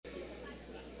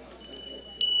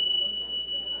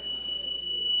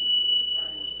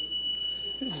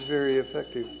This is very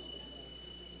effective.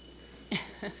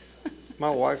 My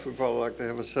wife would probably like to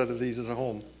have a set of these at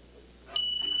home.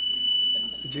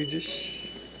 Did you just...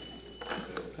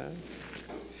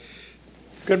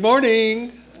 Good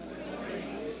morning.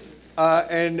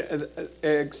 And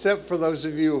except for those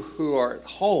of you who are at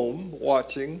home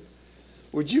watching,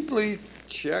 would you please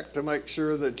check to make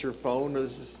sure that your phone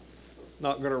is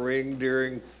not going to ring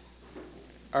during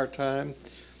our time?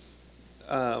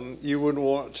 You wouldn't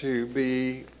want to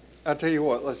be... I'll tell you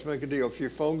what, let's make a deal. If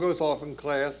your phone goes off in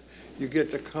class, you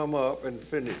get to come up and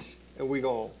finish, and we go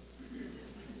home.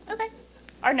 Okay.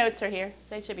 Our notes are here, so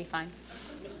they should be fine.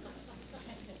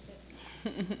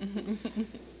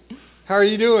 How are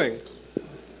you doing?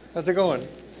 How's it going?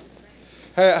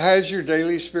 How's your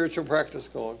daily spiritual practice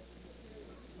going?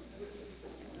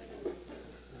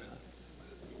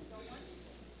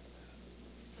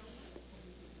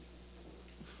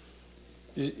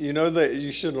 You know that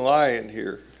you shouldn't lie in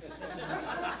here.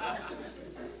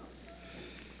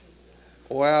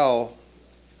 Wow.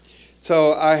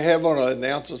 So I have on an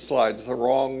announcement slide the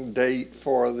wrong date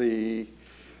for the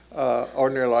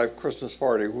Ordinary Life Christmas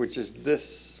party, which is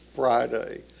this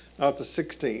Friday, not the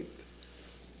 16th,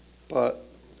 but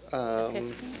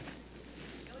the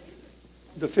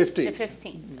 15th. The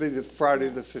 15th. Be the Friday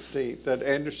the 15th at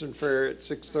Anderson Fair at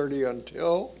 6:30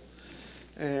 until,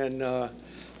 and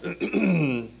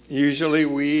usually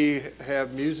we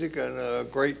have music and a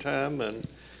great time, and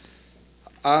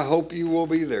I hope you will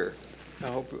be there. I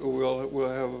hope we'll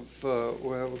have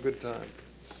a good time.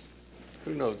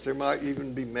 Who knows? There might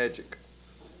even be magic.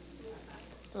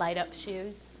 Light up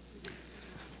shoes.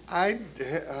 I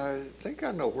think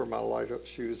I know where my light up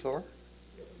shoes are.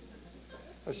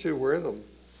 I should wear them.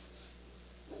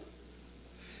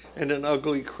 And an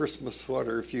ugly Christmas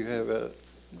sweater if you have it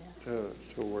to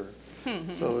wear.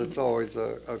 So it's always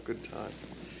a good time.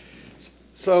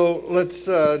 So let's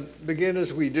begin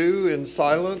as we do in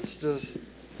silence. Just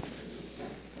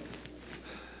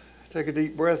take a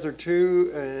deep breath or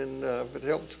two, and if it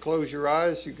helps close your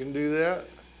eyes, you can do that.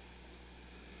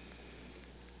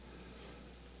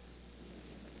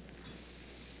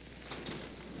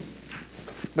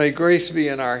 May grace be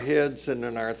in our heads and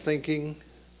in our thinking.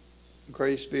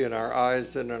 Grace be in our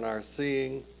eyes and in our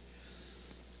seeing.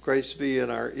 Grace be in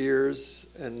our ears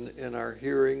and in our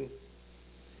hearing.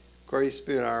 Grace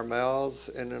be in our mouths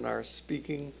and in our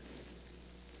speaking.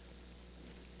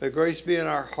 May grace be in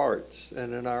our hearts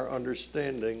and in our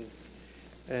understanding.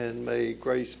 And may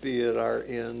grace be at our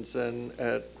ends and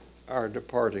at our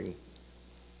departing.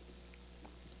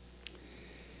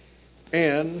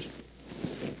 And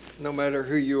no matter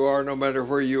who you are, no matter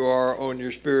where you are on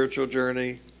your spiritual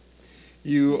journey,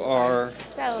 you are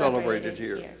celebrated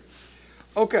here.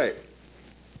 Okay,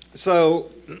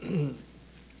 so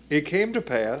it came to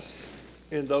pass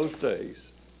in those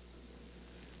days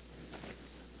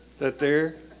that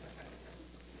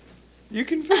you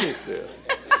can finish this.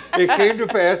 It came to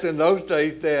pass in those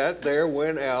days that there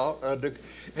went out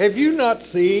have you not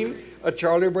seen a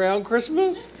Charlie Brown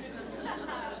Christmas?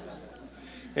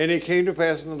 And it came to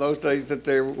pass in those days that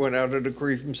there went out a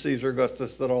decree from Caesar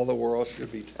Augustus that all the world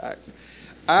should be taxed.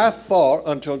 I thought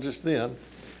until just then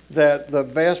that the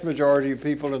vast majority of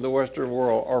people in the Western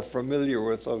world are familiar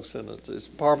with those sentences,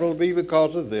 probably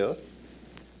because of this,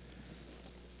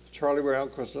 Charlie Brown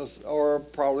Christmas, or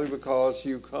probably because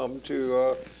you come to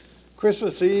a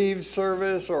Christmas Eve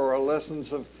service or a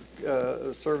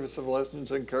service of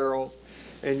lessons and carols,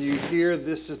 and you hear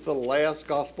this is the last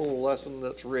gospel lesson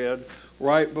that's read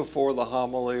right before the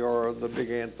homily or the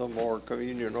big anthem or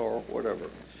communion or whatever.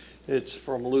 It's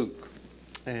from Luke,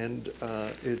 and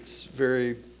it's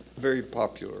very, very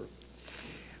popular.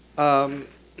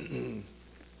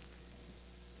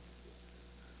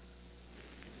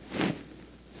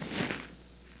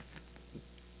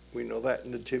 We know that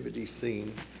nativity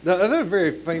scene. The other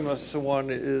very famous one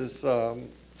is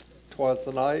Twas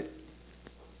the night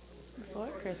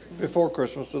before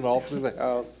Christmas, and all through the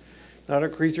house. Not a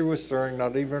creature was stirring,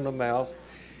 not even a mouse.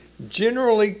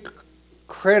 Generally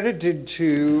credited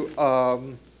to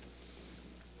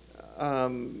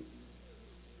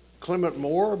Clement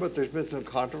Moore, but there's been some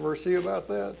controversy about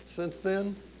that since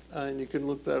then, and you can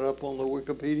look that up on the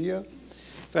Wikipedia.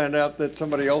 Found out that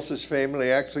somebody else's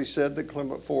family actually said that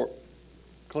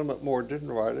Clement Moore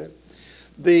didn't write it.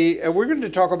 We're going to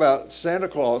talk about Santa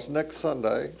Claus next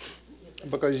Sunday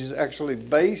because he's actually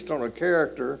based on a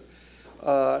character,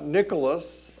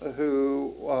 Nicholas,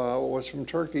 who was from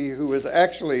Turkey, who was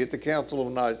actually at the Council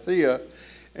of Nicaea,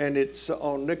 and it's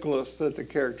on Nicholas that the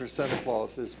character Santa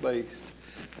Claus is based.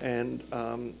 And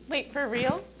wait, for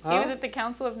real? Huh? He was at the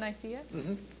Council of Nicaea?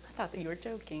 Mm-hmm. I thought that you were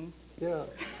joking. Yeah.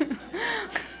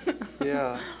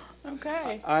 Yeah.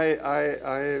 Okay.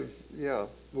 Yeah.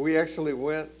 We actually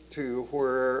went to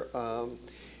where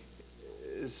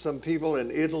some people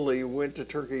in Italy went to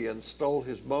Turkey and stole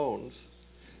his bones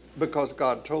because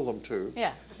God told them to.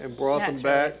 Yeah. And brought them That's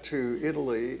back to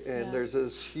Italy. And Yeah. there's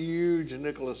this huge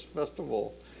Nicholas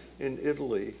festival in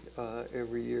Italy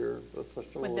every year, the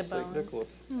festival With of the St. bones. Nicholas.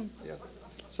 Yeah.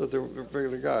 So they're a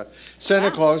regular guy. Santa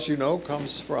Wow. Claus,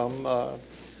 comes from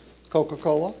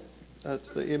Coca-Cola. That's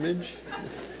the image.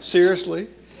 Seriously,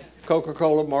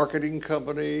 Coca-Cola marketing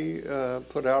company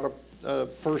put out a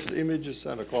first image of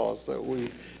Santa Claus that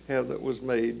we have that was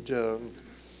made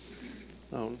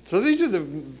known. So these are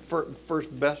the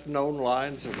first best known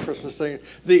lines of Christmas singing.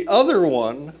 The other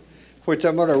one, which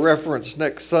I'm going to reference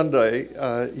next Sunday,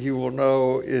 you will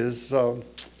know is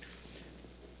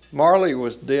Marley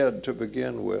was dead to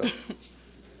begin with.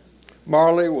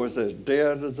 Marley was as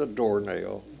dead as a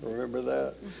doornail. Remember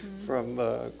that? Mm-hmm.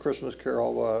 From Christmas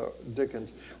Carol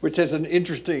Dickens, which has an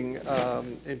interesting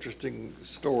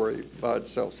story by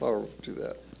itself. So I'll do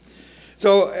that.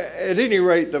 So at any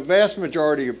rate, the vast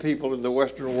majority of people in the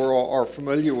Western world are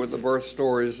familiar with the birth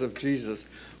stories of Jesus,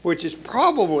 which is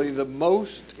probably the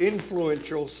most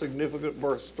influential, significant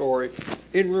birth story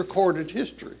in recorded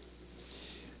history.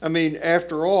 I mean,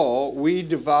 after all,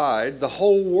 the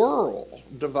whole world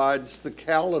divides the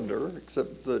calendar,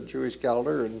 except the Jewish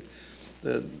calendar and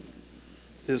the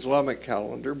Islamic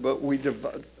calendar, but we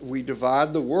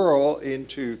divide the world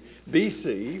into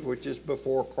BC, which is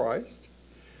before Christ,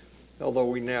 although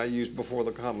we now use before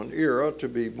the Common Era to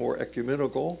be more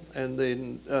ecumenical, and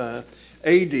then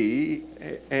AD,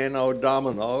 Anno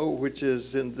Domino, which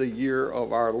is in the year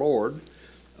of our Lord.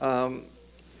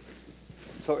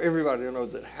 So everybody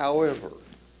knows that. However,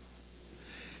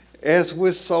 as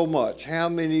with so much, how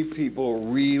many people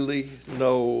really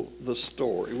know the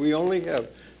story? We only have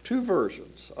two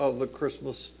versions of the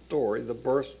Christmas story, the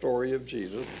birth story of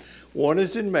Jesus. One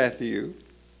is in Matthew,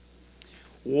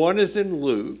 one is in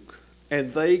Luke,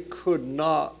 and they could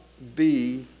not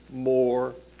be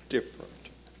more different.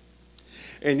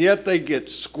 And yet they get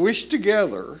squished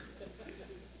together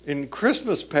in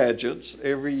Christmas pageants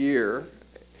every year,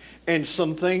 and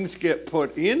some things get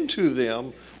put into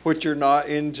them which are not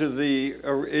in the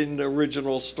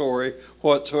original story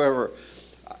whatsoever.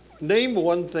 Name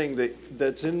one thing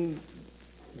that's in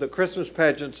the Christmas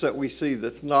pageants that we see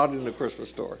that's not in the Christmas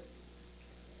story.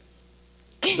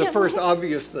 The first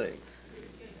obvious thing.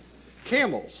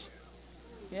 Camels.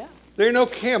 Yeah. There are no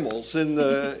camels in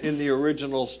the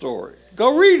original story.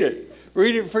 Go read it.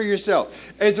 Read it for yourself.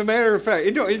 As a matter of fact,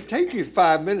 it takes you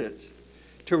 5 minutes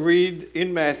to read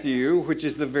in Matthew, which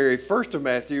is the very first of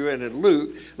Matthew, and in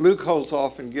Luke. Luke holds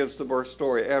off and gives the birth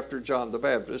story after John the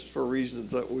Baptist for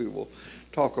reasons that we will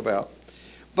talk about.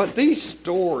 But these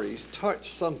stories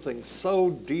touch something so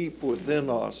deep within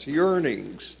us,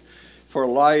 yearnings for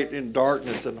light and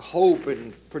darkness and hope,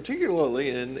 and particularly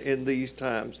in these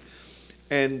times.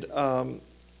 And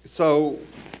so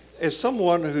as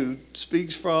someone who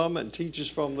speaks from and teaches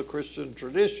from the Christian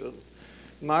tradition,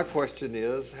 my question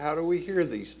is, how do we hear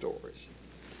these stories?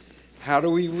 How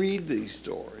do we read these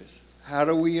stories? How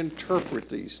do we interpret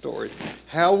these stories?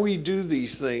 How we do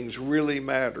these things really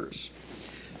matters.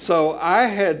 So I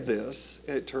had this,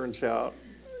 it turns out,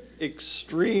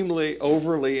 extremely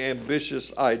overly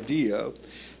ambitious idea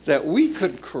that we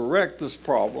could correct this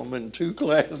problem in 2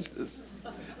 classes.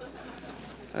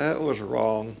 That was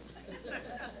wrong.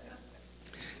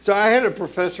 So I had a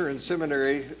professor in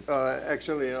seminary,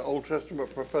 actually an Old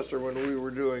Testament professor, when we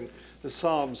were doing the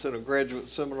Psalms in a graduate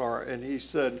seminar, and he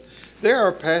said, there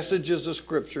are passages of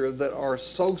Scripture that are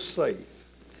so safe,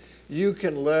 you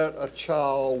can let a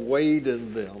child wade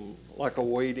in them like a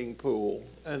wading pool,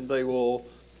 and they will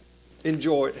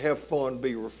enjoy it, have fun,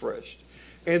 be refreshed.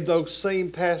 And those same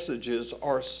passages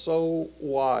are so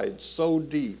wide, so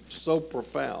deep, so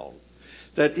profound,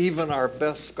 that even our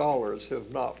best scholars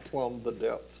have not plumbed the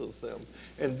depths of them.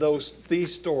 And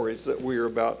these stories that we're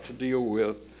about to deal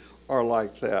with are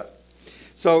like that.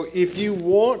 So if you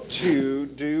want to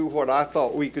do what I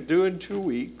thought we could do in 2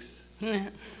 weeks,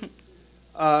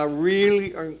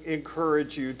 really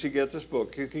encourage you to get this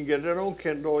book. You can get it on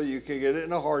Kindle. You can get it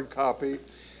in a hard copy.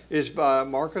 It's by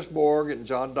Marcus Borg and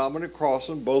John Dominic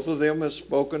Crossan. Both of them have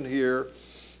spoken here.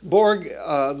 Borg,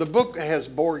 the book has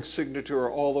Borg's signature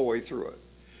all the way through it,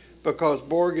 because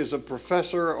Borg is a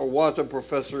professor, or was a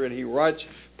professor, and he writes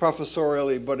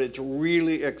professorially, but it's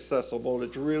really accessible.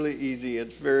 It's really easy.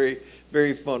 It's very,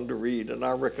 very fun to read, and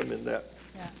I recommend that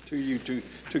to you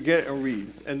to get and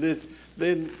read. And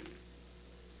then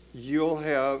you'll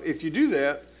have, if you do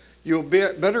that, you'll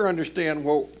better understand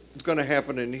is going to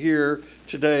happen in here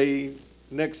today,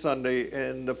 next Sunday,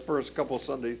 and the first couple of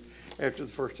Sundays after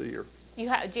the first of the year.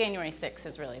 January 6th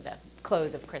is really the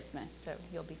close of Christmas, so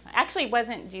you'll be fine. Actually,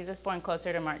 wasn't Jesus born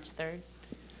closer to March 3rd?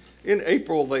 In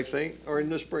April, they think, or in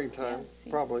the springtime,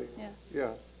 Yeah, probably.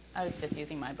 Yeah. I was just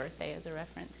using my birthday as a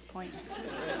reference point.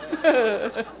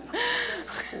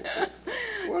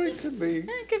 Well, it could be.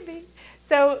 It could be.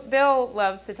 So Bill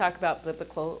loves to talk about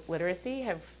biblical literacy.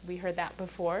 Have we heard that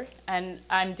before? And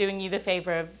I'm doing you the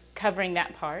favor of covering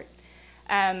that part.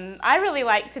 I really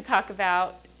like to talk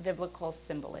about biblical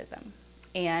symbolism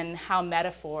and how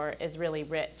metaphor is really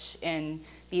rich in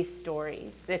these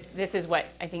stories. This is what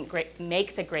I think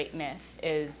makes a great myth,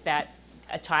 is that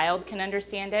a child can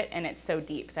understand it, and it's so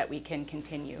deep that we can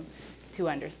continue to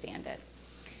understand it.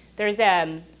 There's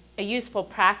a useful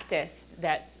practice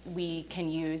that we can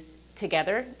use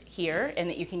together here and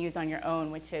that you can use on your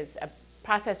own, which is a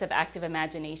process of active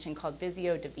imagination called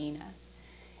Visio Divina.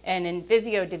 And in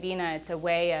Visio Divina, it's a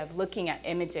way of looking at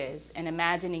images and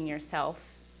imagining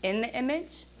yourself in the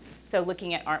image. So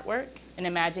looking at artwork and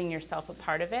imagining yourself a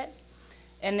part of it.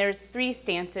 And there's 3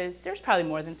 stances. There's probably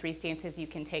more than 3 stances you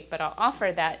can take, but I'll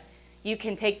offer that you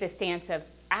can take the stance of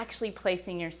actually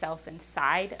placing yourself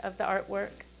inside of the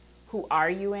artwork. Who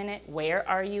are you in it? Where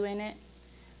are you in it?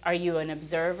 Are you an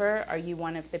observer? Are you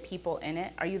one of the people in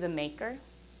it? Are you the maker?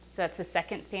 So that's the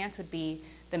second stance, would be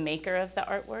the maker of the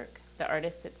artwork, the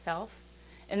artist itself.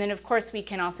 And then, of course, we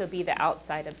can also be the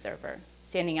outside observer,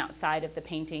 standing outside of the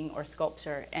painting or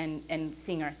sculpture and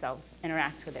seeing ourselves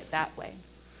interact with it that way.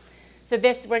 So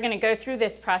we're going to go through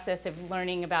this process of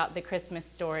learning about the Christmas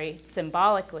story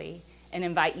symbolically and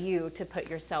invite you to put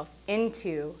yourself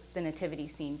into the nativity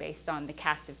scene based on the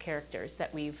cast of characters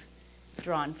that we've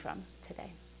drawn from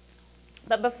today.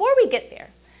 But before we get there,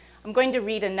 I'm going to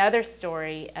read another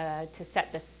story to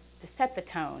set the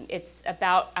tone. It's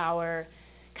about our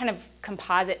kind of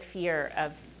composite fear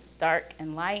of dark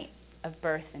and light, of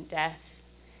birth and death,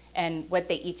 and what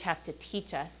they each have to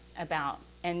teach us about.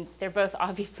 And they're both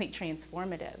obviously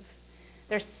transformative.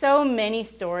 There's so many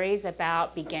stories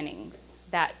about beginnings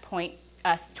that point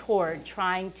us toward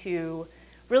trying to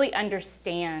really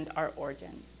understand our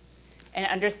origins and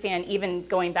understand, even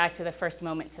going back to the first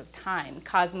moments of time.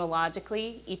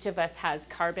 Cosmologically, each of us has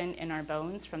carbon in our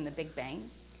bones from the Big Bang.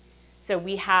 So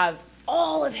we have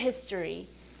all of history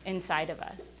inside of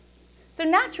us. So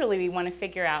naturally, we want to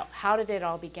figure out, how did it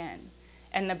all begin?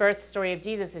 And the birth story of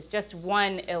Jesus is just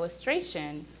one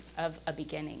illustration of a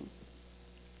beginning.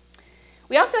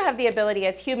 We also have the ability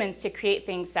as humans to create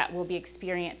things that will be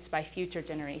experienced by future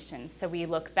generations. So we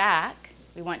look back,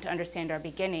 we want to understand our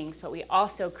beginnings, but we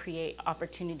also create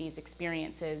opportunities,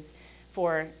 experiences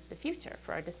for the future,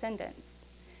 for our descendants.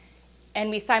 And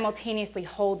we simultaneously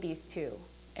hold these two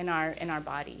in our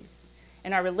bodies.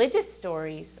 And our religious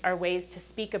stories are ways to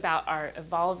speak about our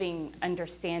evolving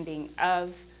understanding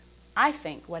of, I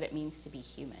think, what it means to be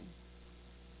human.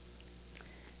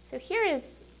 So here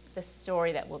is the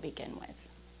story that we'll begin with.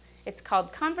 It's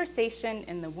called Conversation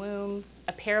in the Womb,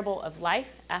 a Parable of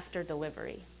Life After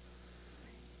Delivery.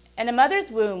 In a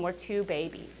mother's womb were 2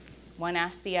 babies. One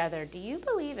asked the other, "Do you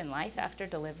believe in life after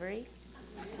delivery?"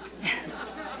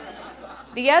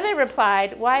 The other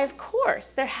replied, "Why, of course,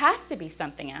 there has to be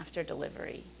something after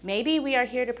delivery. Maybe we are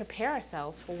here to prepare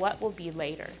ourselves for what will be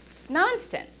later."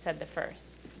 "Nonsense," said the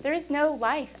first. "There is no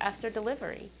life after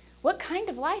delivery. What kind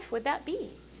of life would that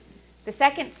be?" The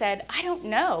second said, "I don't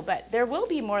know, but there will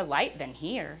be more light than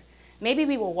here. Maybe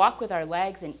we will walk with our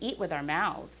legs and eat with our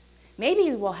mouths. Maybe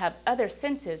we will have other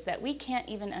senses that we can't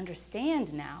even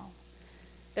understand now."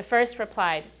 The first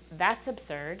replied, "That's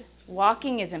absurd.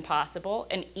 Walking is impossible,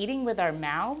 and eating with our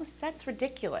mouths, that's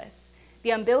ridiculous. The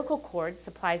umbilical cord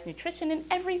supplies nutrition and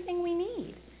everything we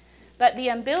need. But the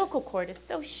umbilical cord is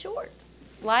so short.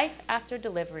 Life after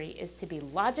delivery is to be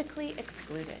logically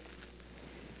excluded."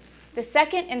 The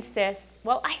second insists,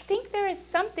 "Well, I think there is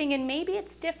something, and maybe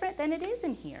it's different than it is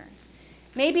in here.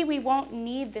 Maybe we won't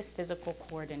need this physical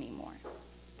cord anymore."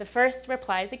 The first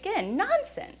replies again,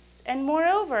 "Nonsense. And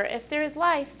moreover, if there is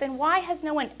life, then why has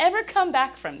no one ever come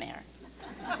back from there?"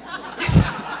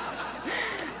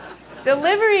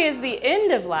 Delivery is the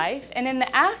end of life, and in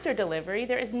the after delivery,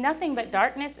 there is nothing but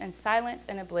darkness and silence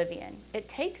and oblivion. It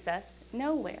takes us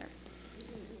nowhere.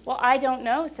 "Well, I don't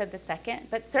know," said the second,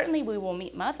 "but certainly we will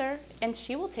meet Mother, and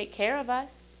she will take care of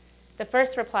us." The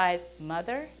first replies,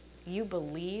 "Mother? You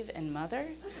believe in Mother?"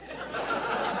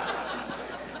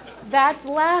 "That's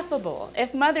laughable.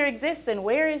 If Mother exists, then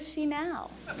where is she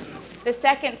now?" The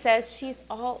second says, "She's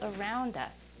all around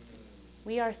us.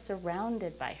 We are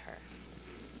surrounded by her.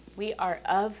 We are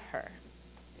of her.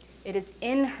 It is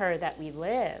in her that we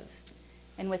live,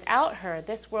 and without her,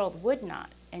 this world would not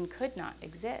and could not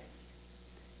exist.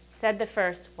 Said the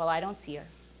first, well, I don't see her,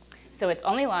 so it's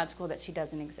only logical that she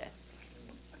doesn't exist.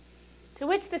 To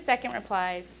which the second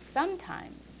replies,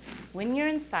 sometimes, when you're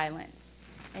in silence,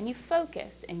 and you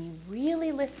focus and you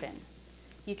really listen,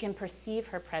 you can perceive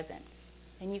her presence,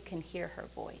 and you can hear her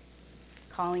voice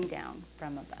calling down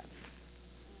from above.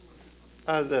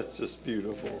 That's just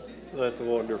beautiful. That's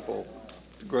wonderful.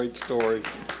 It's a great story.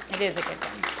 It is a good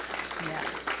one. Yeah.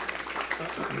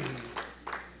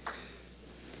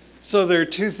 So there are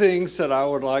two things that I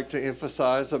would like to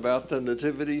emphasize about the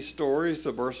nativity stories,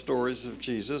 the birth stories of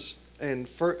Jesus. And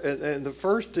the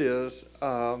first is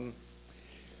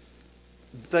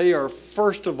they are,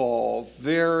 first of all,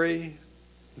 very,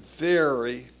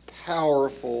 very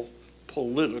powerful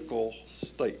political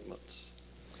statements.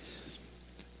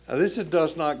 Now, this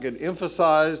does not get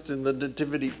emphasized in the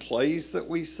nativity plays that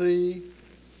we see,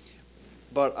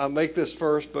 but I make this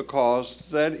first because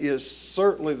that is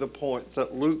certainly the point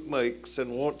that Luke makes and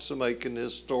wants to make in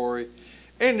his story.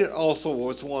 And it also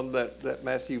was one that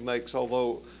Matthew makes,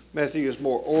 although Matthew is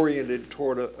more oriented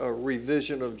toward a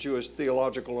revision of Jewish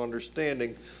theological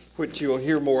understanding, which you'll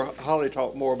hear Holly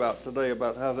talk more about today,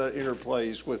 about how that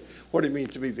interplays with what it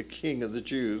means to be the king of the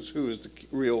Jews, who is the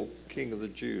real king of the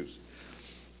Jews.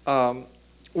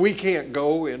 We can't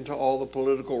go into all the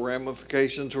political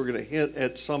ramifications. We're going to hint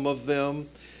at some of them.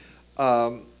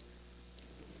 The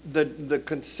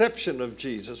conception of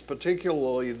Jesus,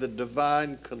 particularly the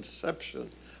divine conception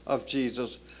of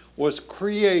Jesus, was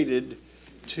created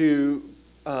to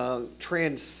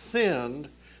transcend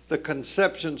the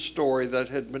conception story that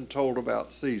had been told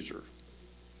about Caesar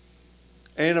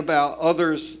and about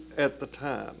others at the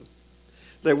time.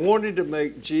 They wanted to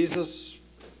make Jesus'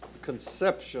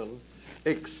 conception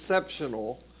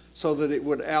exceptional so that it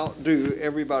would outdo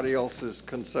everybody else's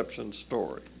conception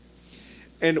story.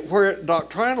 And where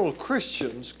doctrinal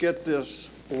Christians get this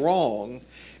wrong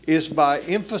is by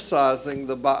emphasizing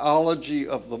the biology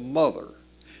of the mother.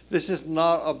 This is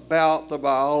not about the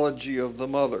biology of the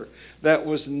mother. That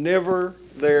was never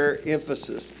their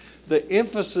emphasis. The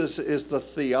emphasis is the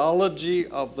theology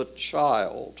of the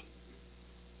child,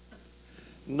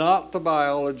 not the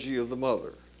biology of the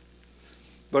mother.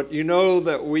 But you know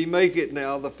that we make it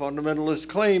now, the fundamentalist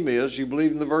claim is, you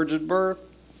believe in the virgin birth?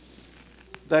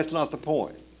 That's not the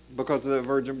point, because the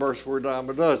virgin births were a dime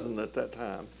a dozen at that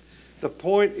time. The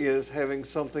point is having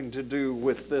something to do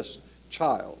with this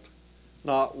child,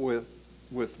 not with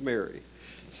Mary.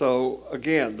 So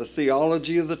again, the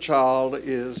theology of the child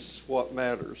is what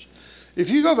matters. If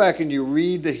you go back and you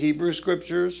read the Hebrew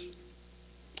scriptures,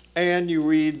 and you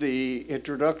read the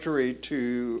introductory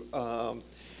to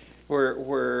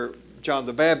where John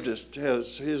the Baptist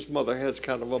his mother has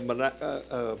kind of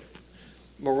a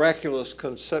miraculous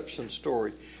conception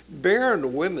story.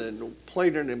 Barren women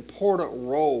played an important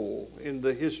role in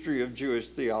the history of Jewish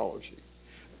theology.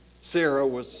 Sarah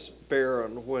was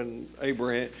barren when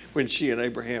she and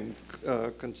Abraham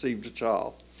conceived a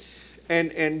child.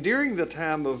 And during the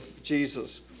time of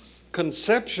Jesus,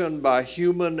 conception by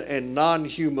human and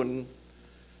non-human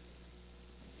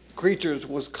creatures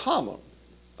was common.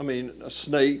 I mean, a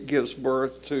snake gives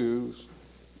birth to,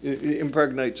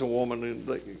 impregnates a woman, and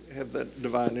they have that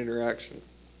divine interaction.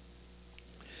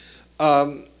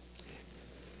 I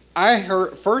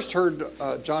first heard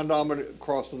John Dominic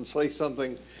Crossan say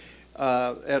something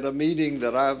at a meeting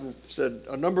that I've said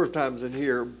a number of times in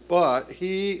here, but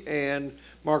he and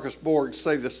Marcus Borg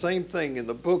say the same thing in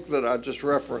the book that I just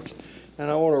referenced, and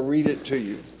I want to read it to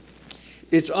you.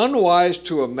 It's unwise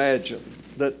to imagine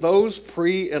that those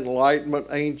pre-Enlightenment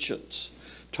ancients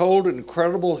told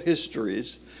incredible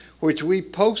histories which we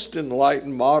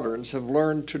post-Enlightened moderns have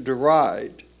learned to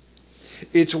deride.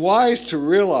 It's wise to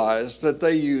realize that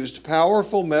they used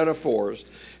powerful metaphors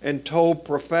and told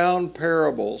profound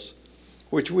parables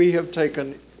which we have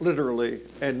taken literally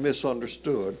and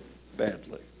misunderstood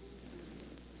badly.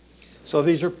 So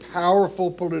these are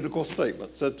powerful political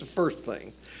statements. That's the first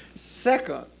thing.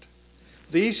 Second,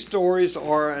 these stories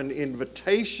are an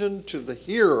invitation to the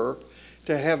hearer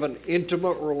to have an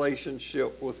intimate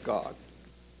relationship with God.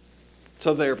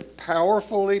 So they're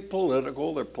powerfully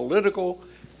political,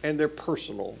 and they're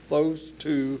personal, those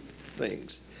two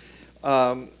things.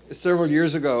 Several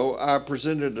years ago, I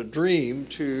presented a dream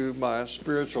to my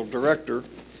spiritual director,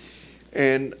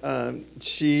 and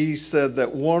she said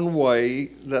that one way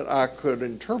that I could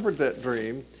interpret that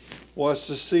dream was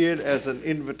to see it as an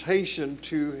invitation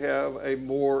to have a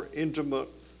more intimate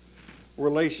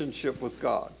relationship with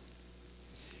God.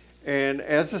 And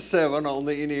as a 7 on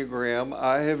the Enneagram,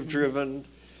 I have driven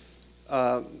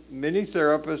many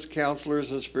therapists,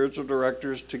 counselors, and spiritual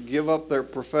directors to give up their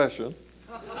profession.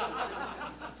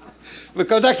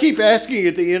 Because I keep asking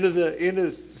at the end of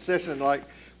the session, like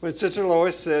when Sister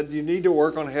Lois said, you need to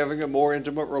work on having a more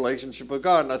intimate relationship with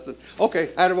God. And I said, okay,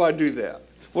 how do I do that?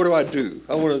 What do I do?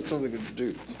 I wanted something to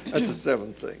do. That's the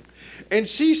seventh thing. And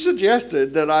she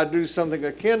suggested that I do something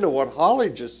akin to what Holly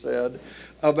just said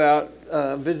about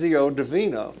Visio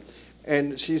Divina.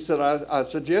 And she said, I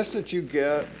suggest that you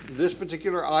get this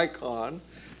particular icon.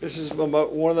 This is one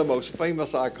of the most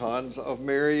famous icons of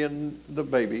Mary and the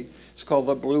baby. It's called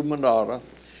the Blue Madonna.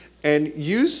 And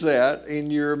use that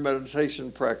in your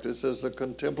meditation practice as a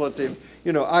contemplative.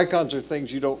 Icons are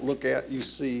things you don't look at, you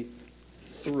see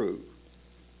through.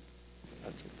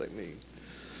 That's what they mean.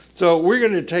 So we're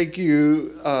going to take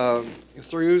you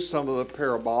through some of the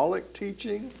parabolic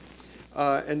teaching.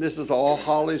 And this is all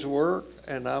Holly's work.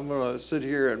 And I'm going to sit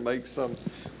here and make some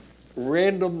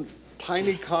random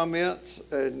tiny comments,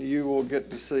 and you will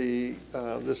get to see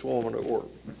this woman at work.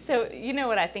 So you know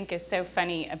what I think is so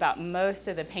funny about most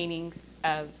of the paintings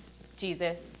of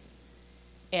Jesus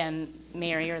and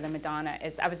Mary or the Madonna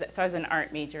is I was an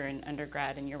art major in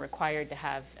undergrad, and you're required to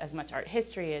have as much art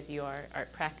history as you are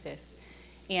art practice.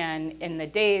 And in the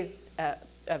days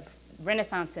of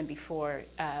Renaissance and before,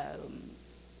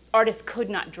 artists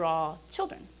could not draw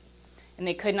children, and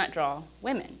they could not draw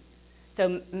women.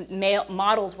 So male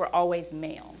models were always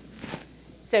male.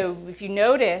 So if you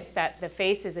notice that the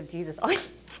faces of Jesus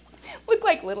always look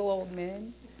like little old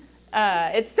men,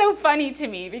 it's so funny to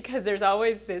me because there's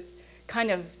always this kind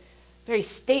of very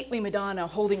stately Madonna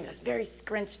holding this very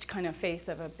scrunched kind of face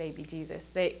of a baby Jesus.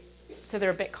 So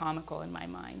they're a bit comical in my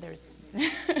mind.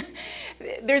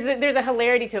 There's a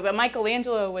hilarity to it. But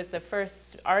Michelangelo was the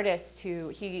first artist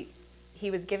he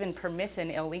was given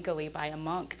permission illegally by a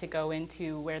monk to go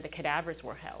into where the cadavers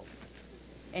were held.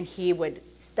 And he would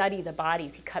study the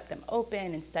bodies. He cut them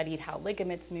open and studied how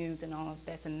ligaments moved and all of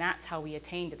this. And that's how we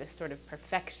attained to this sort of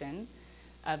perfection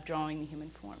of drawing the human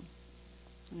form.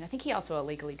 And I think he also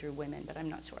illegally drew women, but I'm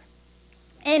not sure.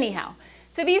 Anyhow,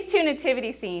 so these two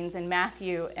nativity scenes in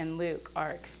Matthew and Luke are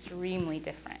extremely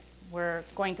different. We're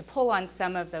going to pull on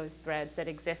some of those threads that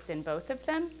exist in both of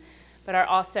them, but are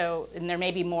also, and there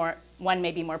may be more, one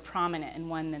may be more prominent in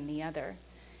one than the other.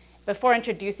 Before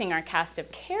introducing our cast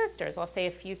of characters, I'll say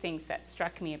a few things that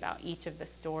struck me about each of the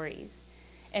stories.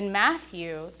 In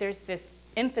Matthew, there's this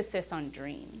emphasis on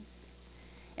dreams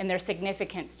and their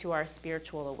significance to our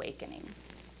spiritual awakening.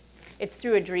 It's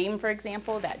through a dream, for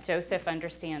example, that Joseph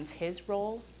understands his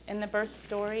role in the birth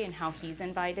story and how he's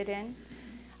invited in.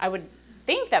 I would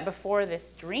think that before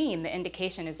this dream, the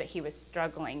indication is that he was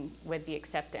struggling with the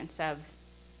acceptance of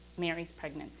Mary's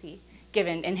pregnancy,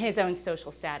 given in his own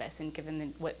social status and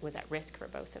given what was at risk for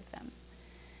both of them.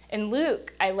 In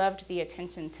Luke, I loved the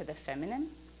attention to the feminine.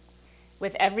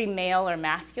 With every male or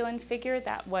masculine figure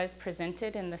that was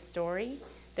presented in the story,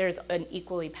 there's an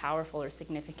equally powerful or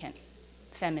significant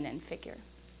feminine figure.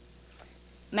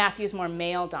 Matthew's more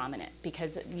male dominant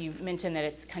because you mentioned that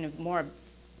it's kind of more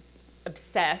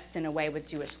obsessed in a way with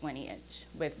Jewish lineage,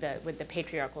 with the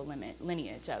patriarchal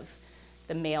lineage of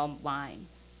the male line.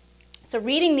 So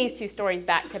reading these two stories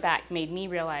back to back made me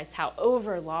realize how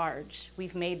overlarge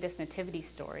we've made this nativity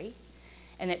story,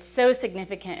 and it's so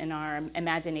significant in our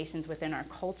imaginations within our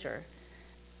culture.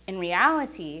 In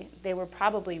reality, they were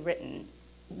probably written,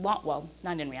 well,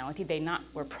 not in reality,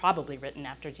 were probably written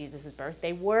after Jesus' birth.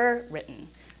 They were written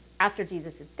after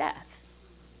Jesus' death.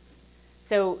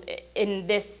 So in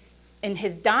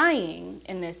his dying,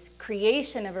 in this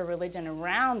creation of a religion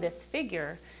around this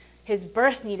figure, his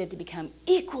birth needed to become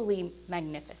equally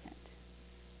magnificent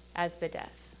as the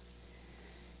death.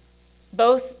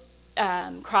 Both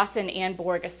Crossan and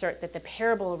Borg assert that the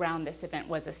parable around this event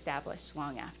was established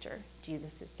long after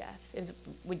Jesus' death. It was,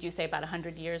 would you say, about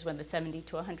 100 years, when the 70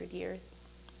 to 100 years?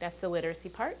 That's the literacy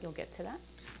part. You'll get to that.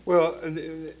 Well,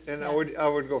 and yeah. I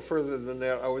would go further than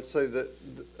that. I would say that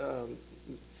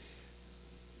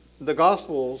the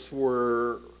Gospels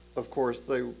were, of course,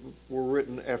 they were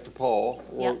written after Paul,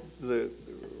 or the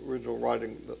original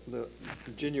writing, the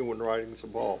genuine writings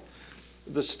of Paul.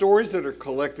 The stories that are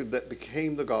collected that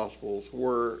became the Gospels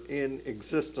were in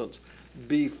existence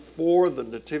before the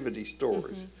nativity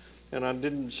stories. Mm-hmm. And I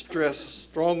didn't stress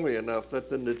strongly enough that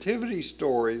the nativity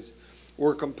stories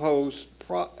were composed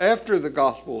after the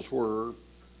Gospels were,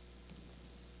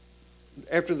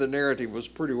 after the narrative was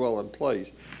pretty well in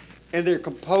place. And they're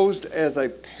composed as a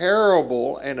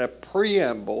parable and a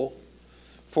preamble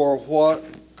for what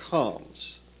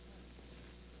comes.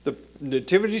 The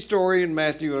nativity story in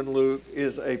Matthew and Luke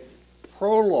is a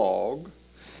prologue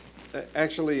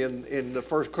actually in the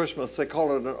first Christmas, they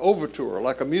call it an overture,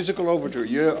 like a musical overture.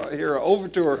 You hear an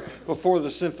overture before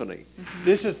the symphony.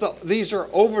 These are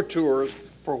overtures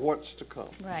for what's to come.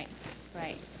 Right,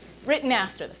 right. Written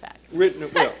after the fact.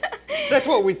 Well, that's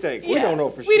what we think. We don't know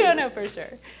for sure. We don't know for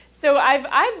sure. So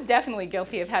I'm definitely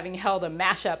guilty of having held a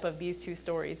mashup of these two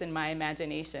stories in my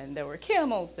imagination. There were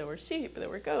camels, there were sheep, there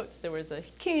were goats, there was a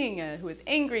king who was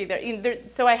angry.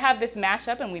 So I have this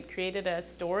mashup, and we've created a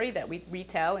story that we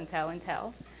retell and tell and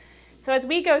tell. So as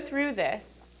we go through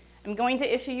this, I'm going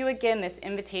to issue you again this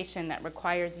invitation that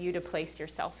requires you to place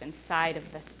yourself inside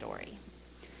of the story.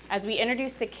 As we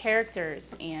introduce the characters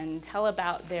and tell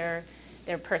about their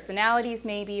personalities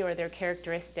maybe, or their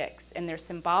characteristics and their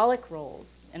symbolic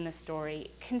roles in the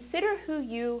story, consider who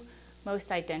you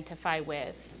most identify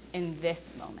with in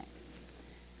this moment.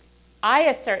 I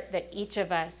assert that each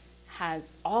of us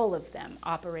has all of them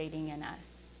operating in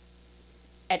us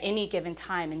at any given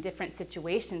time, and different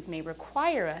situations may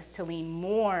require us to lean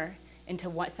more into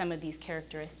some of these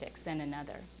characteristics than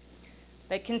another.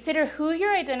 But consider who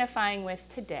you're identifying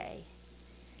with today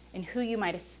and who you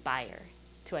might aspire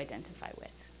to identify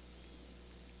with.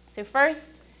 So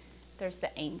first, there's the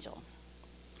angel,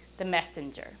 the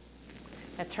messenger.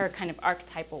 That's her kind of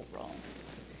archetypal role.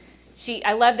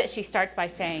 I love that she starts by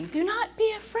saying, "Do not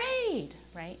be afraid,"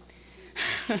 right?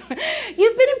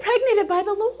 "You've been impregnated by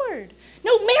the Lord."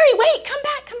 "No, Mary, wait, come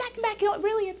back.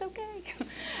 Really, it's okay."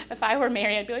 If I were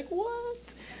Mary, I'd be like,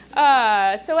 "What?"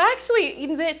 So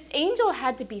actually, this angel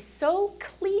had to be so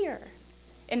clear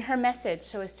in her message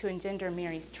so as to engender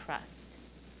Mary's trust.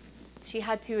 She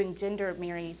had to engender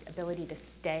Mary's ability to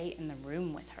stay in the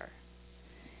room with her.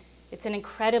 It's an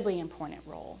incredibly important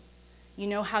role. You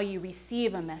know, how you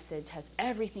receive a message has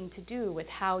everything to do with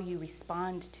how you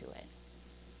respond to it.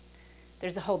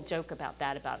 There's a whole joke about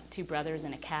that, about two brothers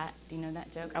and a cat. Do you know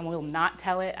that joke? I will not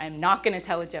tell it. I'm not going to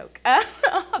tell a joke.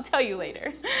 I'll tell you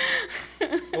later.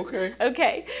 Okay.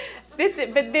 Okay.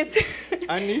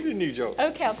 I need a new joke.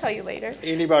 Okay, I'll tell you later.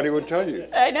 Anybody would tell you.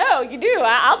 I know, you do.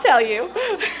 I'll tell you.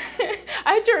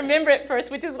 I have to remember it first,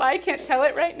 which is why I can't tell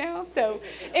it right now. So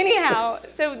anyhow,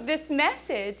 this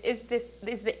message is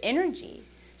the energy.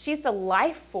 She's the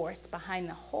life force behind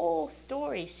the whole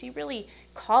story. She really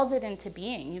calls it into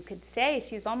being. You could say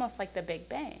she's almost like the Big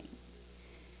Bang.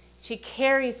 She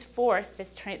carries forth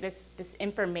this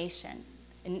information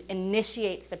and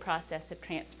initiates the process of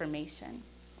transformation.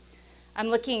 I'm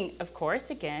looking, of course,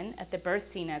 again, at the birth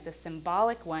scene as a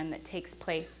symbolic one that takes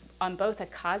place on both a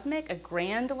cosmic, a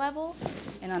grand level,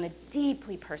 and on a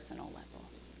deeply personal level.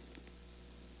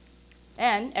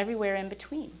 And everywhere in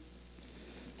between.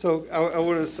 So I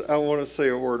want to say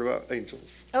a word about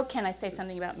angels. Oh, can I say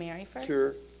something about Mary first?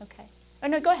 Sure. Okay. Oh,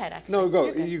 no, go ahead, actually. No, go.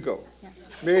 You're good. You go. Yeah.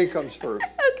 Mary comes first.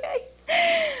 Okay.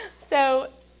 So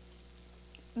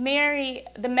Mary,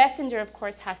 the messenger, of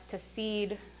course, has to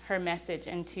seed her message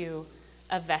into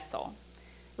a vessel,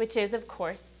 which is, of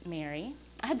course, Mary.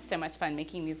 I had so much fun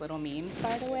making these little memes,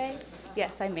 by the way.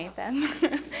 Yes, I made them.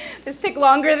 This took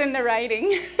longer than the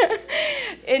writing.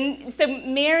 And so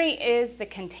Mary is the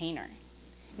container.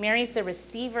 Mary's the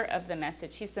receiver of the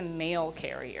message. She's the mail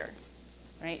carrier,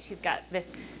 right? She's got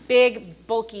this big,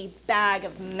 bulky bag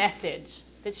of message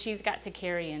that she's got to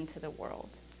carry into the world.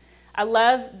 I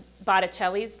love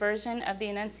Botticelli's version of the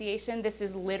Annunciation. This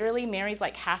is literally Mary's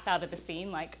like half out of the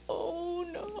scene, like, oh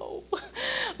no.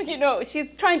 You know,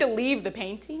 she's trying to leave the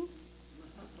painting.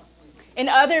 In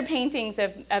other paintings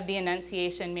of the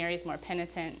Annunciation, Mary's more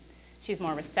penitent. She's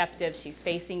more receptive. She's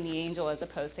facing the angel as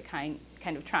opposed to kind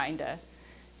of trying to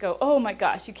go, oh my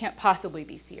gosh, you can't possibly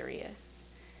be serious.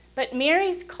 But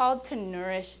Mary's called to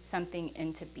nourish something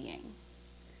into being,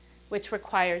 which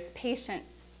requires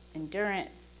patience,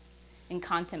 endurance, and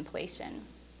contemplation.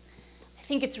 I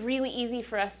think it's really easy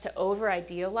for us to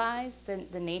over-idealize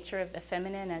the nature of the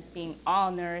feminine as being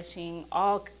all-nourishing,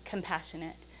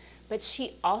 all-compassionate, but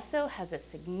she also has a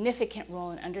significant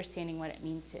role in understanding what it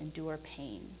means to endure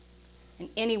pain. And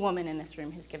any woman in this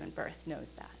room who's given birth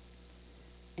knows that.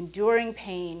 Enduring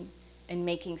pain and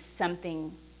making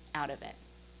something out of it,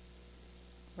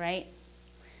 right?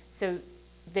 So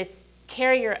this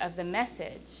carrier of the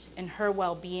message and her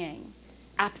well-being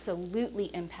absolutely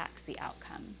impacts the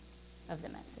outcome of the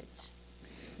message.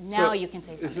 Now you can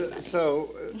say something about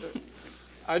angels.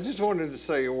 I just wanted to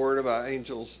say a word about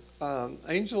angels.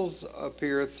 Angels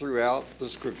appear throughout the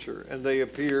scripture, and they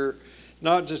appear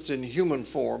not just in human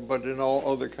form, but in all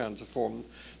other kinds of form.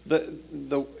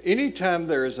 Anytime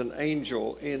there is an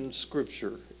angel in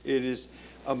scripture, it is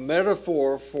a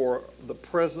metaphor for the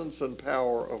presence and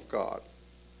power of God.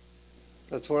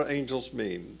 That's what angels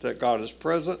mean, that God is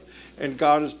present and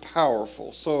God is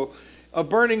powerful. So a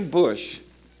burning bush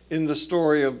in the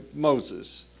story of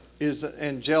Moses is an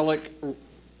angelic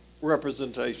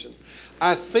representation.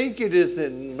 I think it is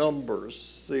in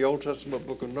Numbers, the Old Testament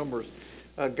book of Numbers.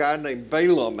 A guy named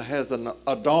Balaam has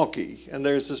a donkey, and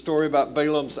there's a story about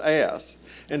Balaam's ass.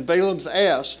 And Balaam's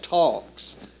ass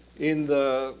talks in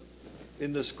the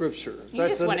scripture. You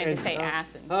just wanted to say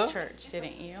ass in church,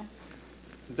 didn't you?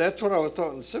 That's what I was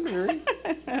taught in seminary.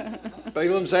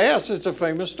 Balaam's ass is a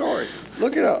famous story.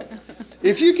 Look it up.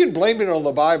 If you can blame it on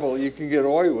the Bible, you can get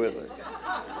away with it.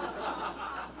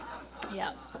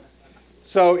 Yeah.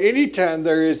 So anytime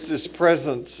there is this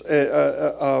presence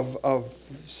of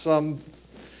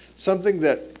something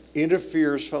that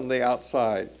interferes from the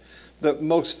outside, the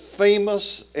most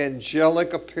famous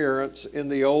angelic appearance in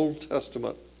the Old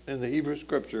Testament, in the Hebrew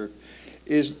Scripture,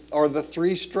 are the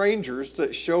three strangers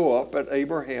that show up at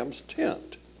Abraham's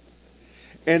tent.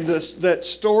 And that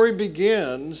story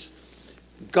begins,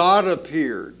 God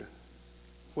appeared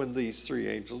when these three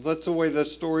angels. That's the way that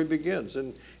story begins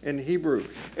in Hebrew.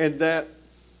 And that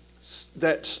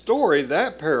story,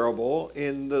 that parable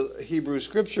in the Hebrew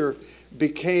Scripture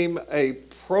became a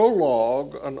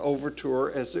prologue, an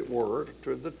overture, as it were,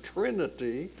 to the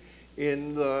Trinity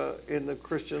in the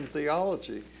Christian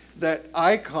theology. That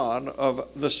icon of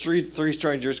the three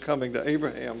strangers coming to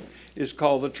Abraham is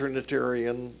called the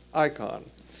Trinitarian icon.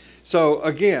 So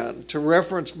again, to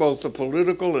reference both the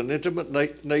political and intimate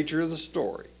nature of the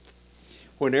story,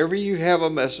 whenever you have a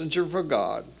messenger for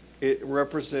God, it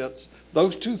represents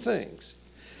those two things: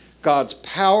 God's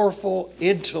powerful,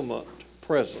 intimate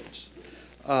presence.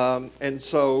 And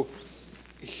so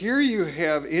here you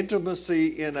have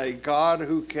intimacy in a God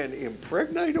who can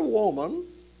impregnate a woman,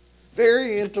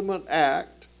 very intimate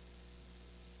act,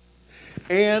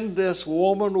 and this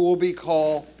woman will be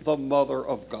called the Mother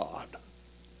of God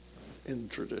in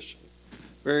tradition.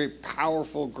 Very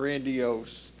powerful,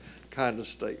 grandiose kind of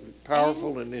statement.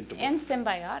 Powerful and intimate. And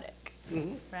symbiotic,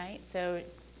 right? So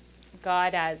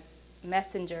God as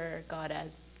messenger, God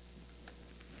as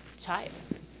child.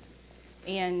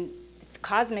 And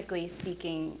cosmically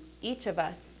speaking, each of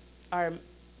us are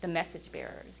the message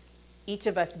bearers. Each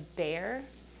of us bear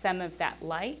some of that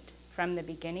light from the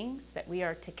beginnings that we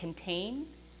are to contain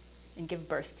and give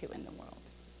birth to in the world.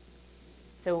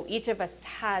 So each of us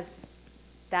has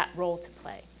that role to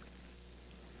play.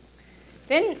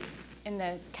 Then in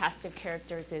the cast of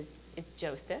characters is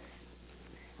Joseph.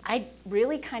 I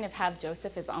really kind of have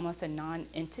Joseph as almost a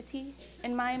non-entity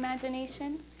in my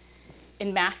imagination.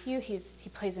 In Matthew, he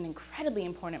plays an incredibly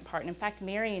important part. And in fact,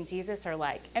 Mary and Jesus are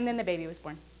like, and then the baby was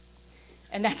born.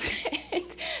 And that's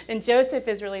it. And Joseph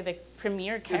is really the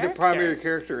premier character. The primary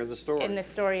character in the story. In the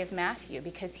story of Matthew,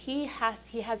 because he has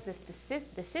this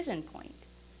decision point.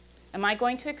 Am I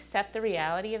going to accept the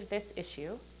reality of this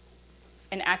issue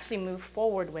and actually move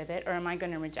forward with it, or am I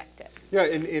going to reject it? Yeah,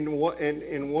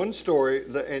 in one story,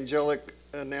 the angelic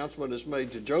announcement is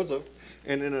made to Joseph,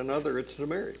 and in another, it's to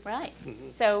Mary. Right.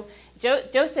 Mm-hmm. So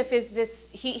Joseph is this.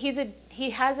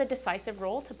 He has a decisive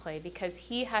role to play because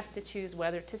he has to choose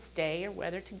whether to stay or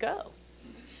whether to go,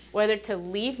 whether to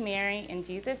leave Mary and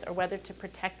Jesus or whether to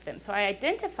protect them. So I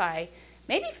identify,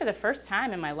 maybe for the first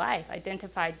time in my life,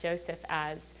 identified Joseph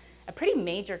as a pretty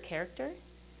major character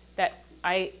that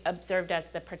I observed as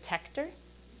the protector,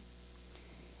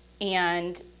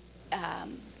 and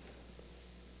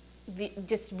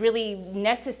just really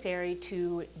necessary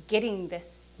to getting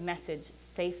this message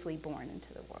safely born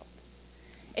into the world.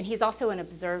 And he's also an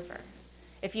observer.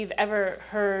 If you've ever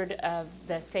heard of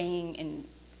the saying,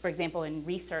 for example, in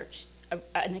research,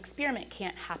 an experiment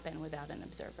can't happen without an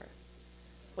observer.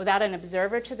 Without an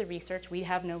observer to the research, we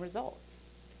have no results.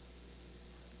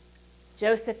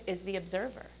 Joseph is the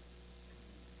observer.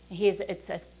 It's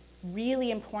a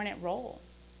really important role.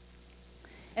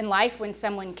 In life, when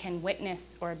someone can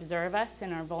witness or observe us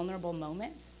in our vulnerable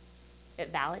moments,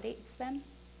 it validates them.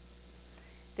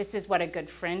 This is what a good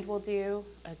friend will do,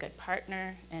 a good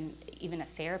partner, and even a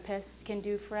therapist can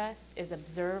do for us, is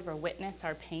observe or witness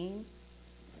our pain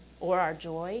or our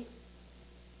joy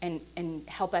and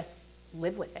help us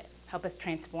live with it, help us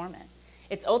transform it.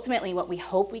 It's ultimately what we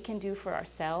hope we can do for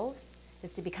ourselves,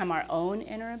 is to become our own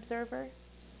inner observer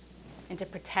and to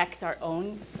protect our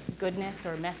own goodness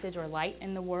or message or light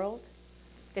in the world.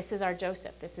 This is our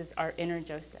Joseph. This is our inner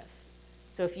Joseph.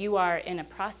 So if you are in a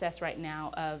process right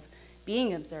now of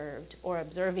being observed or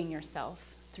observing yourself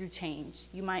through change,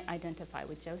 you might identify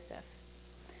with Joseph.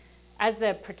 As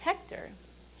the protector,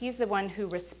 he's the one who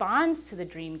responds to the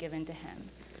dream given to him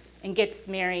and gets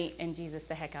Mary and Jesus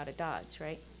the heck out of Dodge,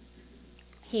 right?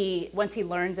 Once he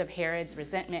learns of Herod's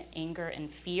resentment, anger, and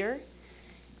fear,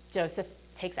 Joseph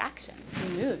takes action. He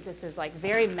moves. This is like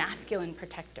very masculine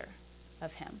protector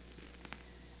of him.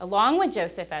 Along with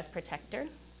Joseph as protector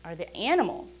are the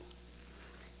animals.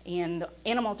 And the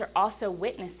animals are also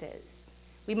witnesses.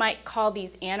 We might call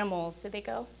these animals, did they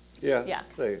go? Yeah. Yeah.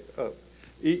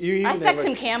 I stuck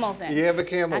some camels in. You have a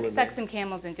camel in I stuck some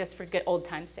camels in just for good old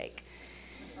time's sake.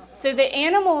 So the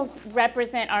animals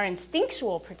represent our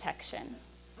instinctual protection.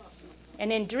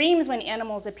 And in dreams, when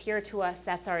animals appear to us,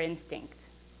 that's our instinct.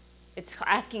 It's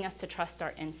asking us to trust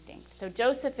our instinct. So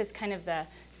Joseph is kind of the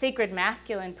sacred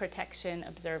masculine protection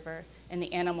observer, and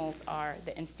the animals are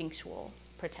the instinctual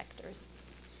protectors.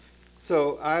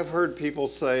 So I've heard people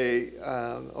say,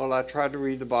 well, I tried to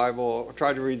read the Bible, I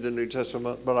tried to read the New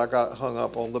Testament, but I got hung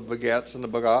up on the begats and the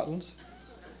begottens.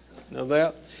 Know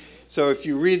that? So if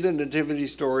you read the nativity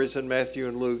stories in Matthew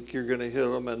and Luke, you're going to hit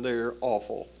them, and they're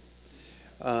awful.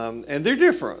 And they're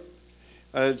different.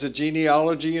 It's a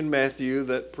genealogy in Matthew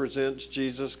that presents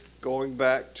Jesus going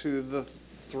back to the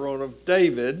throne of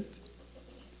David,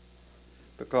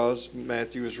 because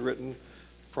Matthew is written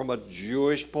from a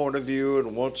Jewish point of view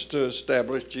and wants to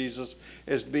establish Jesus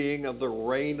as being of the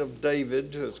reign of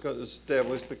David, who's going to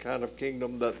establish the kind of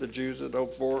kingdom that the Jews had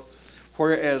hoped for.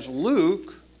 Whereas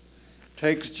Luke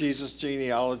takes Jesus'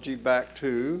 genealogy back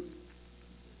to,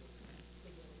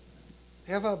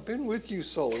 have I been with you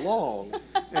so long?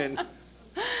 And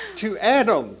to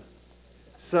Adam.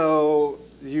 So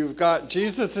you've got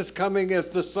Jesus is coming as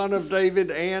the Son of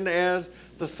David and as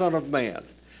the Son of Man.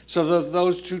 So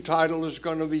those two titles are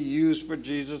going to be used for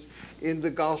Jesus in the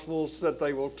Gospels that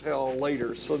they will tell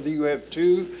later. So you have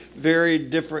two very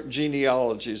different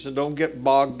genealogies, and don't get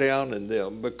bogged down in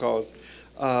them, because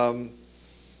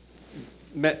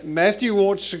Matthew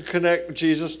wants to connect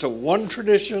Jesus to one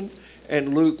tradition,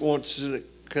 and Luke wants to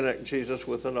connect Jesus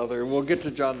with another. We'll get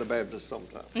to John the Baptist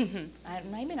sometime. Mm-hmm.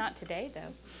 Maybe not today,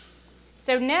 though.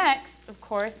 So next, of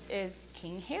course, is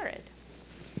King Herod.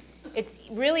 It's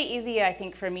really easy, I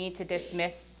think, for me to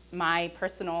dismiss my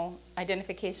personal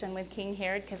identification with King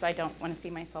Herod, because I don't want to see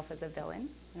myself as a villain.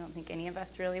 I don't think any of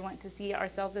us really want to see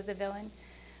ourselves as a villain.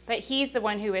 But he's the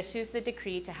one who issues the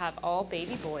decree to have all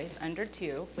baby boys under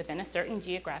 2 within a certain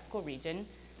geographical region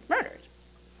murdered.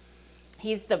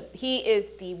 He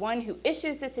is the one who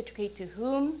issues this decree, to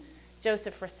whom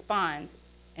Joseph responds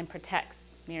and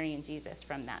protects Mary and Jesus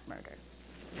from that murder.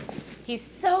 He's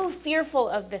so fearful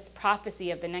of this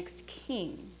prophecy of the next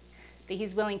king that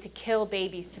he's willing to kill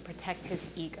babies to protect his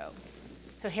ego.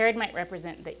 So Herod might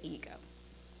represent the ego.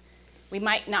 We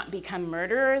might not become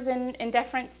murderers in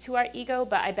deference to our ego,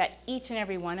 but I bet each and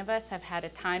every one of us have had a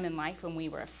time in life when we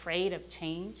were afraid of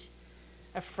change,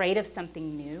 afraid of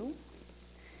something new.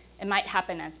 It might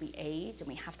happen as we age, and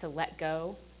we have to let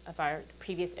go of our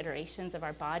previous iterations of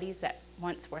our bodies that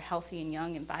once were healthy and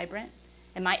young and vibrant.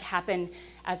 It might happen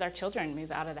as our children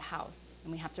move out of the house,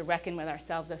 and we have to reckon with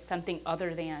ourselves as something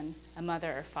other than a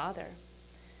mother or father.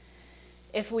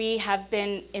 If we have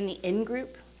been in the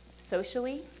in-group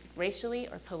socially, racially,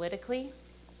 or politically,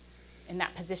 and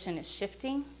that position is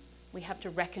shifting, we have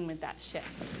to reckon with that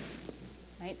shift.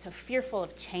 Right? So fearful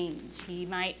of change. He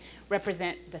might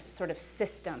represent this sort of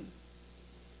system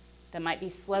that might be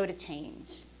slow to change,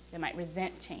 that might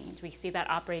resent change. We see that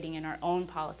operating in our own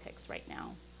politics right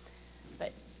now.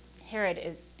 But Herod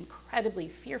is incredibly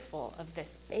fearful of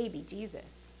this baby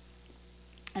Jesus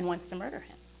and wants to murder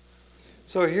him.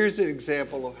 So here's an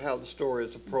example of how the story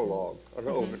is a prologue, an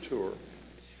overture.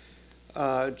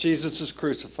 Jesus is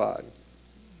crucified,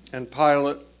 and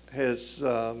Pilate has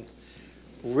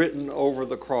written over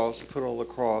the cross, put on the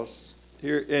cross,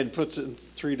 here, and puts it in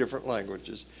 3 different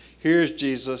languages. Here's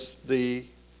Jesus, the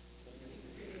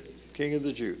King of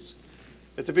the Jews.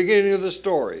 At the beginning of the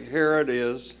story, Herod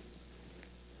is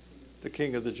the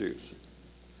King of the Jews.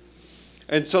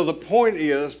 And so the point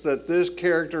is that this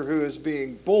character who is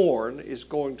being born is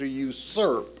going to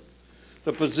usurp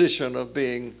the position of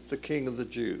being the King of the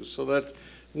Jews. So that's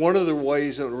one of the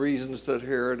ways and reasons that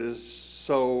Herod is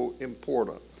so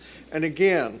important. And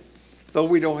again, though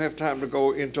we don't have time to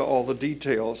go into all the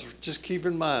details, just keep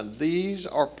in mind, these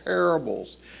are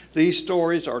parables. These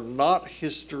stories are not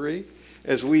history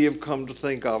as we have come to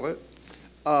think of it.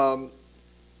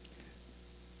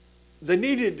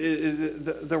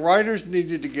 The writers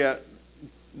needed to get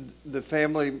the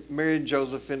family, Mary and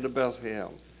Joseph, into Bethlehem.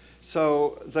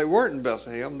 So they weren't in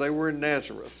Bethlehem, they were in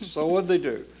Nazareth. So what did they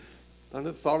do? And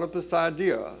they thought up this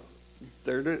idea.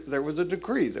 There was a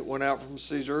decree that went out from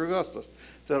Caesar Augustus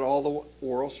that all the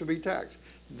world should be taxed.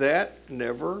 That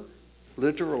never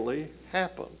literally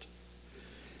happened.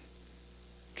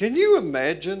 Can you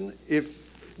imagine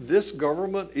if this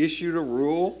government issued a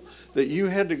rule that you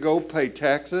had to go pay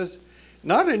taxes,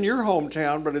 not in your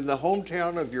hometown, but in the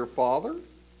hometown of your father,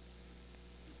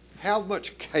 how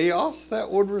much chaos that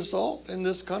would result in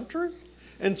this country?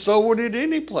 And so would it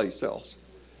any place else.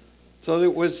 So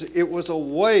it was a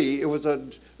way, it was a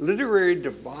literary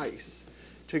device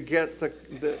to get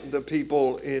the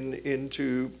people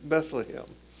into Bethlehem.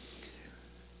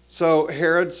 So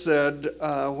Herod said,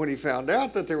 when he found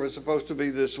out that there was supposed to be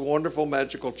this wonderful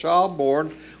magical child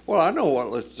born, well, I know what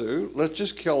let's do. Let's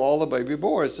just kill all the baby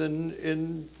boys.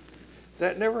 And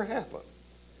that never happened.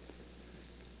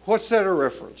 What's that a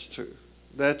reference to?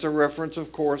 That's a reference,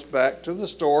 of course, back to the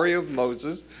story of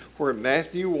Moses, where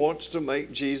Matthew wants to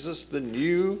make Jesus the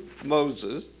new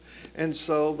Moses. And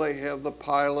so they have the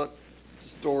pilot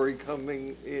story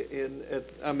coming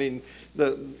in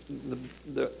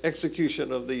the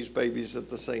execution of these babies at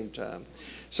the same time.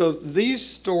 So these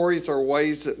stories are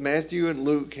ways that Matthew and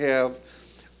Luke have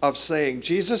of saying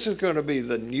Jesus is going to be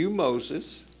the new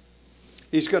Moses.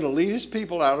 He's going to lead his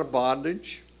people out of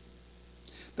bondage,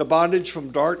 the bondage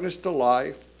from darkness to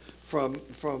life,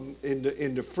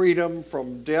 into freedom,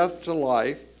 from death to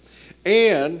life.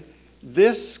 And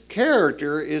this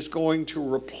character is going to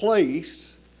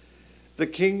replace the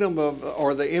kingdom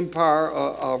or the empire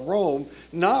of Rome,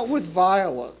 not with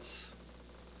violence,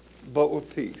 but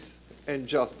with peace and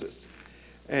justice.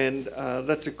 And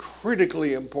that's a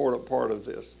critically important part of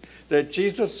this, that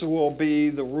Jesus will be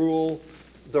the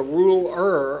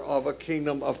ruler of a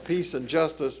kingdom of peace and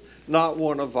justice, not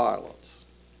one of violence.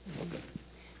 Okay.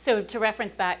 So to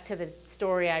reference back to the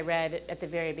story I read at the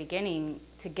very beginning,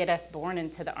 to get us born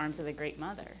into the arms of the Great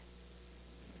Mother,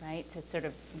 right? To sort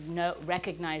of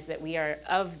recognize that we are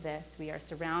of this, we are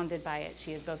surrounded by it.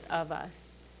 She is both of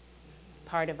us,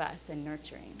 part of us, and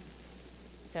nurturing.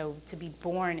 So to be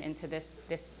born into this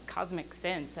cosmic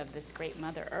sense of this Great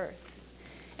Mother Earth.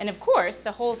 And of course,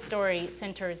 the whole story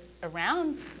centers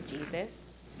around Jesus.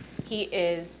 He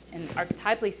is, and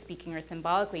archetypally speaking or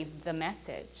symbolically, the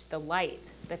message, the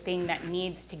light, the thing that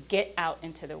needs to get out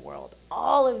into the world.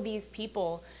 All of these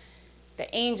people,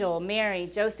 the angel, Mary,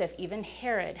 Joseph, even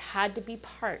Herod, had to be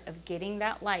part of getting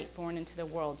that light born into the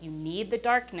world. You need the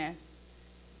darkness,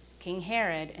 King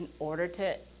Herod, in order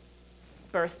to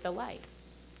birth the light.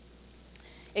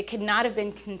 It could not have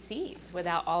been conceived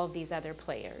without all of these other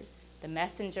players. The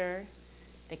messenger,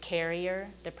 the carrier,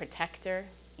 the protector,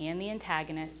 and the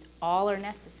antagonist, all are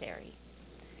necessary.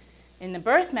 And the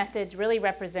birth message really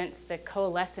represents the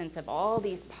coalescence of all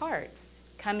these parts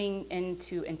coming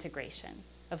into integration,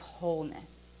 of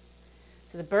wholeness.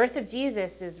 So the birth of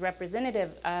Jesus is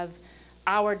representative of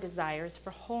our desires for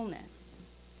wholeness.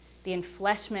 The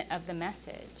enfleshment of the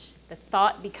message, the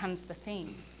thought becomes the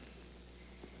thing.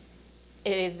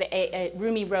 It is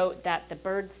Rumi wrote that the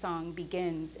bird song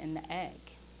begins in the egg.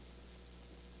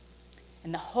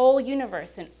 And the whole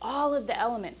universe and all of the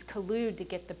elements collude to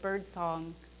get the bird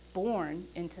song born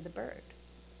into the bird.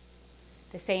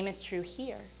 The same is true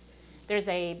here. There's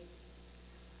a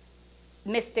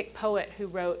mystic poet who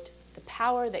wrote, "The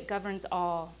power that governs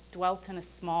all dwelt in a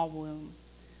small womb.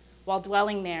 While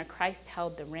dwelling there, Christ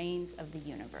held the reins of the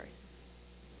universe."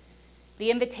 The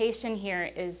invitation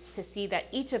here is to see that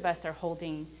each of us are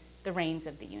holding the reins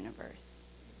of the universe,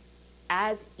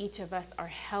 as each of us are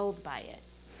held by it.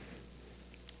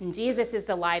 And Jesus is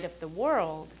the light of the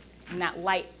world, and that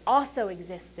light also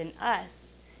exists in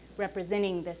us,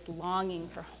 representing this longing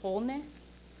for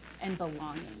wholeness and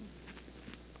belonging.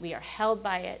 We are held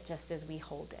by it just as we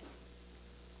hold it.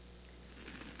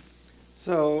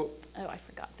 So, oh, I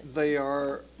forgot this. They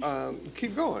are,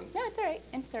 keep going. No, it's all right.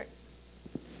 Insert.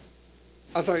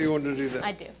 I thought you wanted to do that.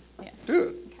 I do, yeah. Do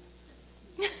it.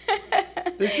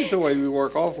 Okay. This is the way we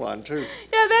work offline, too.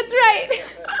 Yeah, that's right.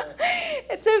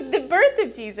 And so the birth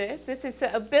of Jesus, this is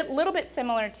little bit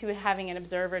similar to having an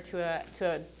observer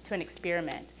to an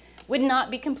experiment, would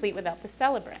not be complete without the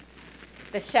celebrants,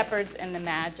 the shepherds and the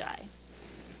magi.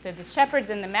 So the shepherds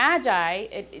and the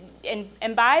magi,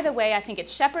 and by the way, I think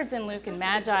it's shepherds in Luke and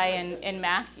magi in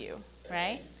Matthew,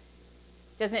 right?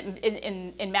 Doesn't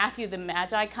in Matthew the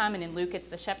magi come, and in Luke it's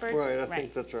the shepherds? Right, I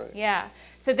think that's right. Yeah.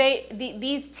 So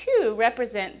these two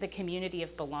represent the community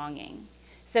of belonging,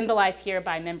 symbolized here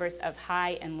by members of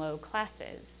high and low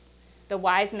classes. The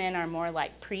wise men are more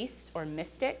like priests or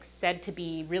mystics, said to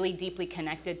be really deeply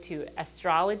connected to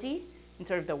astrology and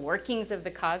sort of the workings of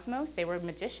the cosmos. They were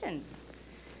magicians.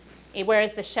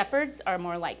 Whereas the shepherds are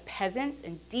more like peasants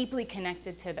and deeply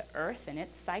connected to the earth and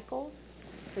its cycles.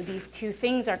 So these two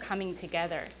things are coming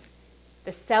together.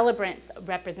 The celebrants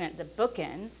represent the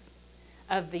bookends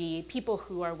of the people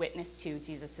who are witness to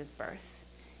Jesus' birth.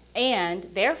 and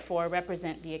therefore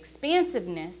represent the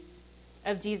expansiveness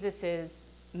of Jesus'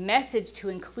 message to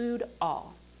include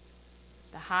all,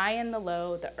 the high and the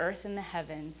low, the earth and the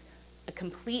heavens, a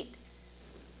complete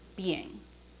being.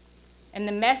 And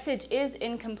the message is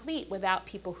incomplete without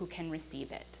people who can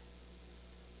receive it.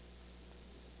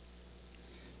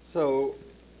 So,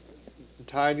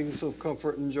 tidings of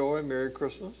comfort and joy, Merry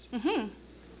Christmas. Mm-hmm.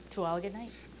 To all, good night.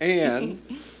 And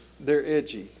they're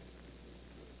edgy.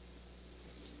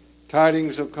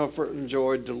 Tidings of comfort and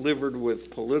joy delivered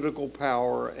with political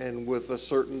power and with a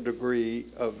certain degree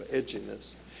of edginess.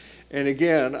 And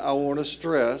again, I want to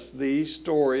stress these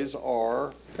stories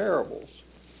are parables.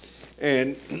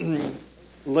 And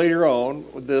later on,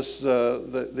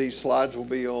 these slides will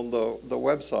be on the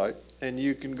website, and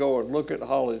you can go and look at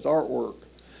Holly's artwork.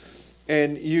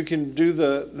 And you can do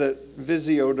the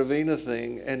Visio Divina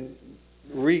thing and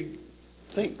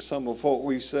rethink some of what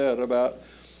we said about,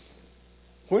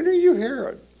 when are you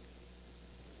Herod?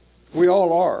 We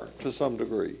all are, to some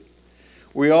degree.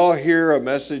 We all hear a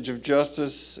message of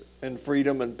justice and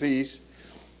freedom and peace,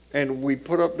 and we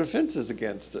put up defenses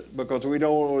against it because we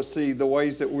don't want to see the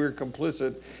ways that we're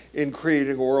complicit in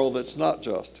creating a world that's not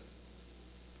just.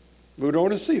 We don't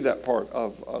want to see that part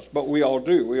of us, but we all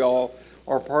do. We all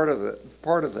are part of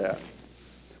that.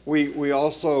 We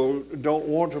also don't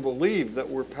want to believe that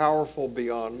we're powerful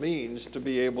beyond means to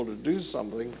be able to do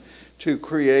something to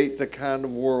create the kind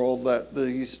of world that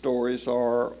these stories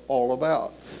are all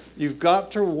about. You've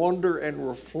got to wonder and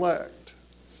reflect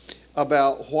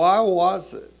about why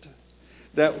was it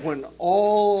that when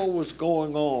all was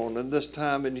going on in this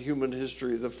time in human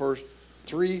history, the first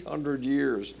 300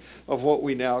 years of what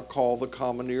we now call the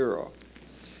Common Era,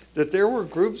 that there were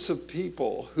groups of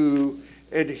people who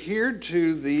adhered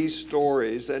to these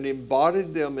stories and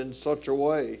embodied them in such a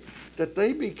way that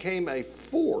they became a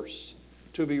force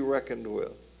to be reckoned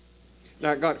with.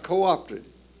 Now, it got co-opted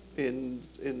in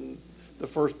the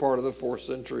first part of the 4th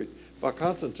century by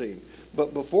Constantine.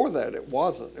 But before that, it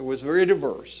wasn't. It was very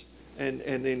diverse and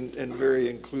very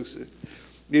inclusive.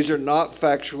 These are not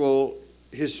factual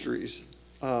histories.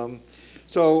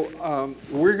 So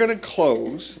we're going to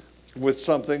close with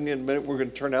something. In a minute, we're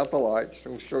going to turn out the lights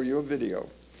and we'll show you a video.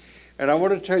 And I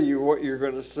want to tell you what you're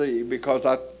going to see because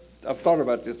I've thought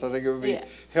about this. I think it would be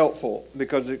helpful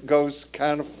because it goes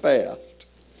kind of fast.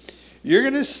 You're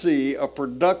going to see a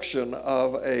production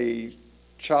of a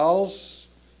child's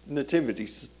nativity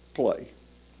play.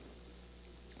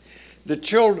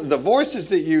 The voices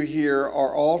that you hear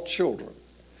are all children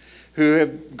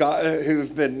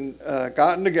who've been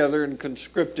gotten together and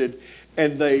conscripted,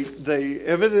 and they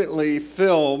evidently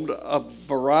filmed a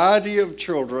variety of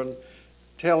children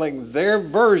telling their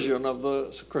version of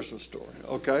the Christmas story.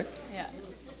 Okay? Yeah.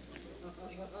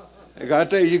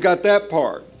 You got that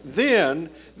part. Then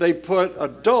they put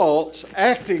adults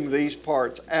acting these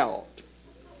parts out,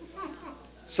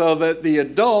 so that the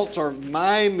adults are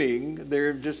miming.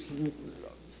 They're just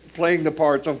playing the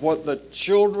parts of what the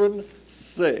children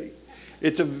say.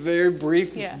 It's a very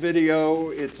brief video.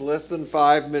 It's less than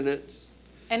 5 minutes.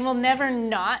 And will never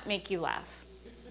not make you laugh.